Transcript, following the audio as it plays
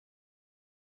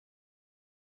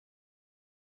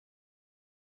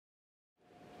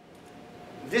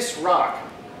This rock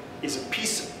is a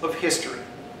piece of history.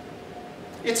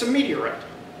 It's a meteorite,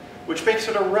 which makes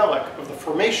it a relic of the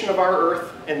formation of our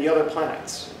Earth and the other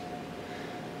planets.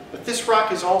 But this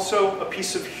rock is also a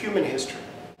piece of human history.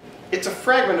 It's a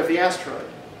fragment of the asteroid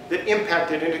that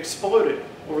impacted and exploded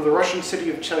over the Russian city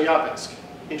of Chelyabinsk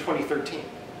in 2013.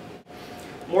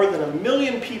 More than 1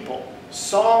 million people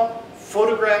saw,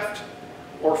 photographed,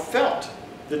 or felt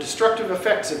the destructive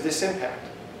effects of this impact.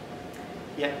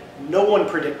 Yet no one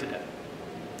predicted it.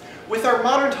 With our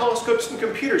modern telescopes and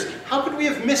computers, how could we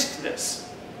have missed this?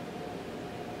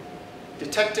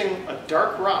 Detecting a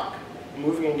dark rock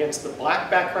moving against the black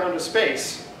background of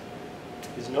space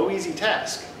is no easy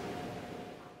task.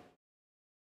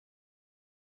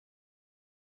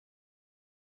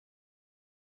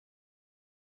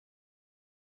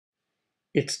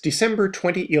 It's December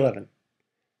 2011,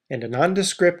 and a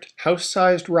nondescript,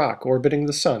 house-sized rock orbiting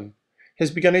the Sun has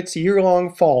begun its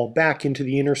year-long fall back into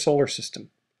the inner solar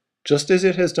system, just as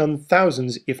it has done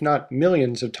thousands, if not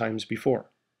millions of times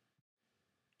before.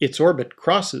 Its orbit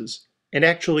crosses and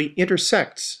actually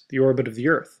intersects the orbit of the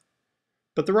Earth,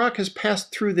 but the rock has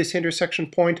passed through this intersection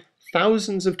point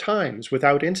thousands of times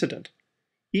without incident,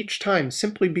 each time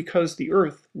simply because the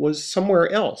Earth was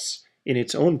somewhere else in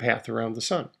its own path around the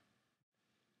Sun.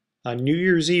 On New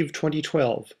Year's Eve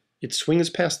 2012, it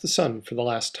swings past the Sun for the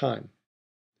last time.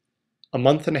 A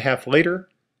month and a half later,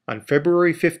 on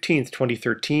February 15,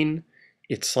 2013,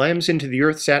 it slams into the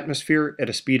Earth's atmosphere at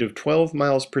a speed of 12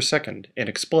 miles per second and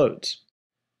explodes.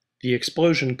 The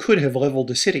explosion could have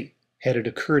leveled a city had it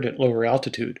occurred at lower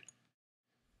altitude.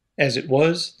 As it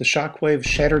was, the shockwave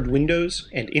shattered windows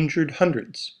and injured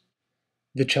hundreds.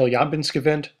 The Chelyabinsk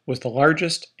event was the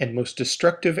largest and most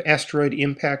destructive asteroid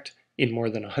impact in more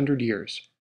than 100 years.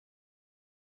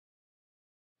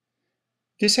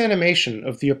 This animation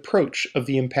of the approach of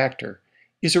the impactor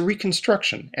is a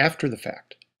reconstruction after the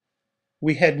fact.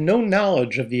 We had no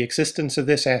knowledge of the existence of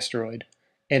this asteroid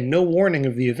and no warning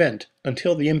of the event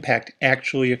until the impact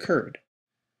actually occurred.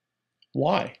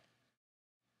 Why?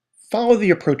 Follow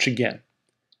the approach again.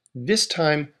 This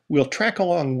time we'll track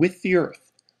along with the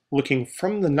Earth, looking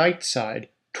from the night side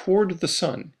toward the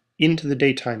Sun into the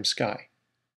daytime sky.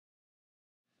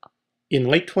 In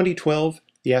late 2012,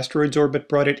 the asteroid's orbit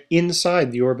brought it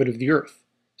inside the orbit of the Earth,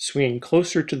 swinging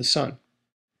closer to the Sun.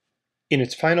 In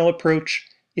its final approach,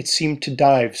 it seemed to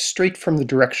dive straight from the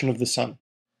direction of the Sun,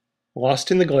 lost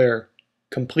in the glare,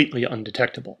 completely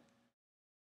undetectable.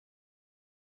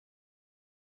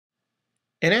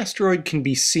 An asteroid can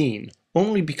be seen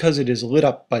only because it is lit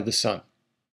up by the Sun.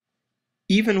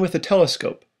 Even with a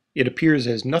telescope, it appears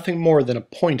as nothing more than a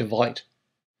point of light.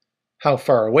 How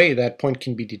far away that point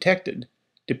can be detected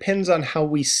depends on how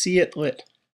we see it lit.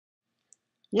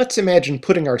 Let's imagine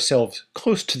putting ourselves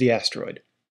close to the asteroid.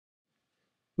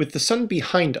 With the Sun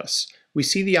behind us, we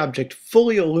see the object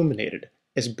fully illuminated,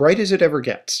 as bright as it ever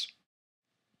gets.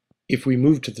 If we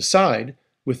move to the side,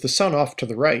 with the Sun off to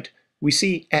the right, we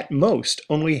see at most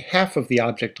only half of the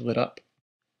object lit up.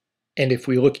 And if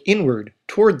we look inward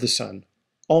toward the Sun,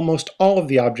 almost all of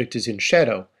the object is in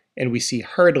shadow, and we see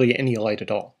hardly any light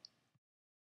at all.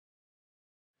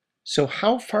 So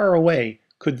how far away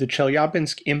could the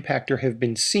Chelyabinsk impactor have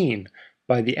been seen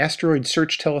by the asteroid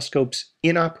search telescopes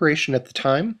in operation at the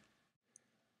time?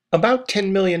 About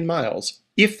 10 million miles,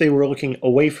 if they were looking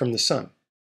away from the Sun.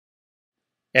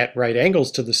 At right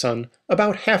angles to the Sun,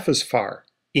 about half as far,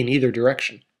 in either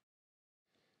direction.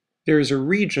 There is a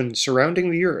region surrounding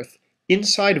the Earth,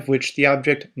 inside of which the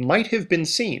object might have been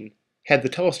seen had the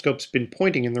telescopes been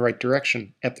pointing in the right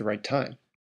direction at the right time.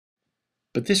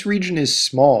 But this region is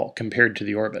small compared to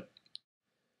the orbit.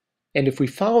 And if we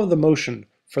follow the motion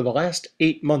for the last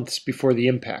 8 months before the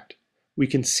impact, we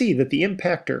can see that the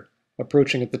impactor,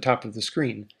 approaching at the top of the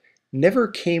screen, never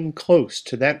came close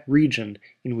to that region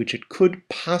in which it could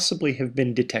possibly have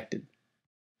been detected.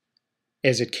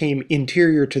 As it came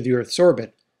interior to the Earth's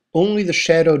orbit, only the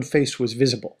shadowed face was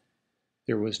visible.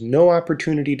 There was no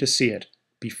opportunity to see it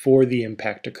before the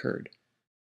impact occurred.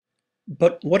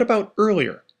 But what about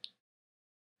earlier?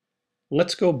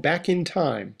 Let's go back in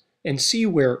time and see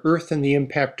where Earth and the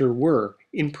impactor were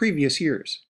in previous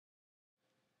years.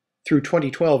 Through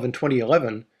 2012 and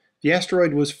 2011, the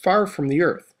asteroid was far from the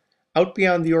Earth, out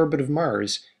beyond the orbit of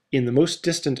Mars, in the most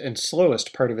distant and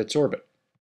slowest part of its orbit.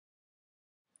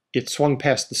 It swung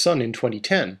past the Sun in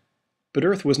 2010, but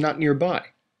Earth was not nearby.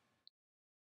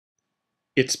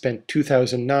 It spent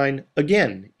 2009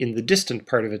 again in the distant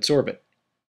part of its orbit.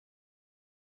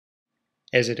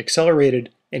 As it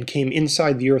accelerated and came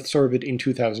inside the Earth's orbit in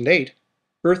 2008,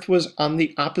 Earth was on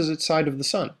the opposite side of the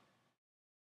Sun.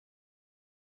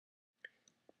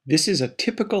 This is a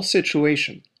typical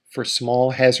situation for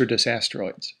small hazardous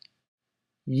asteroids.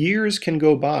 Years can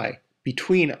go by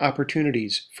between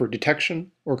opportunities for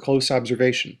detection or close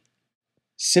observation,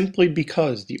 simply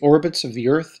because the orbits of the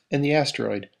Earth and the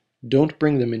asteroid don't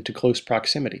bring them into close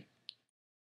proximity.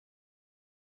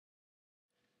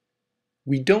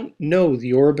 We don't know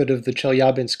the orbit of the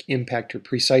Chelyabinsk impactor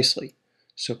precisely,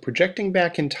 so projecting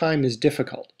back in time is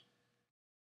difficult.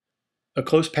 A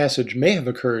close passage may have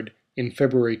occurred in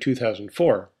February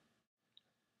 2004,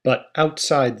 but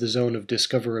outside the zone of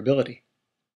discoverability.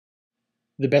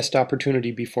 The best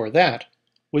opportunity before that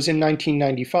was in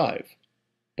 1995,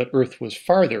 but Earth was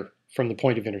farther from the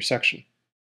point of intersection.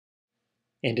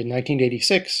 And in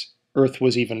 1986, Earth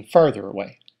was even farther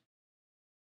away.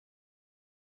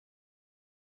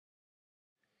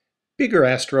 Bigger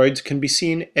asteroids can be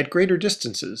seen at greater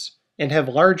distances and have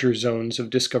larger zones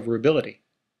of discoverability.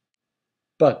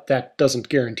 But that doesn't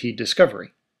guarantee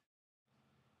discovery.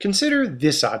 Consider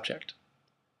this object.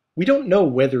 We don't know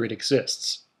whether it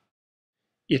exists.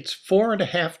 It's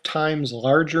 4.5 times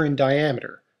larger in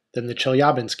diameter than the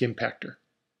Chelyabinsk impactor.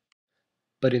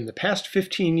 But in the past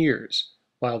 15 years,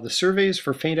 while the surveys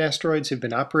for faint asteroids have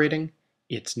been operating,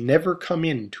 it's never come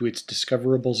into its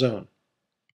discoverable zone.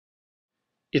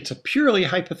 It's a purely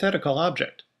hypothetical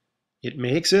object. It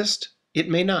may exist, it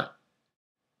may not.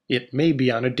 It may be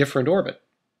on a different orbit.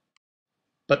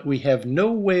 But we have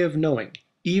no way of knowing,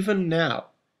 even now,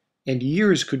 and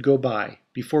years could go by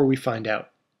before we find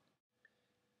out.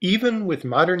 Even with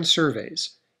modern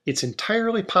surveys, it's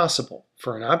entirely possible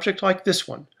for an object like this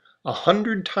one,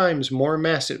 100 times more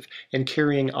massive and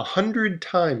carrying 100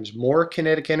 times more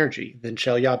kinetic energy than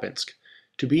Chelyabinsk,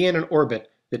 to be in an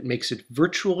orbit that makes it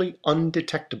virtually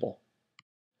undetectable.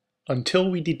 Until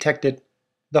we detect it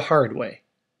the hard way.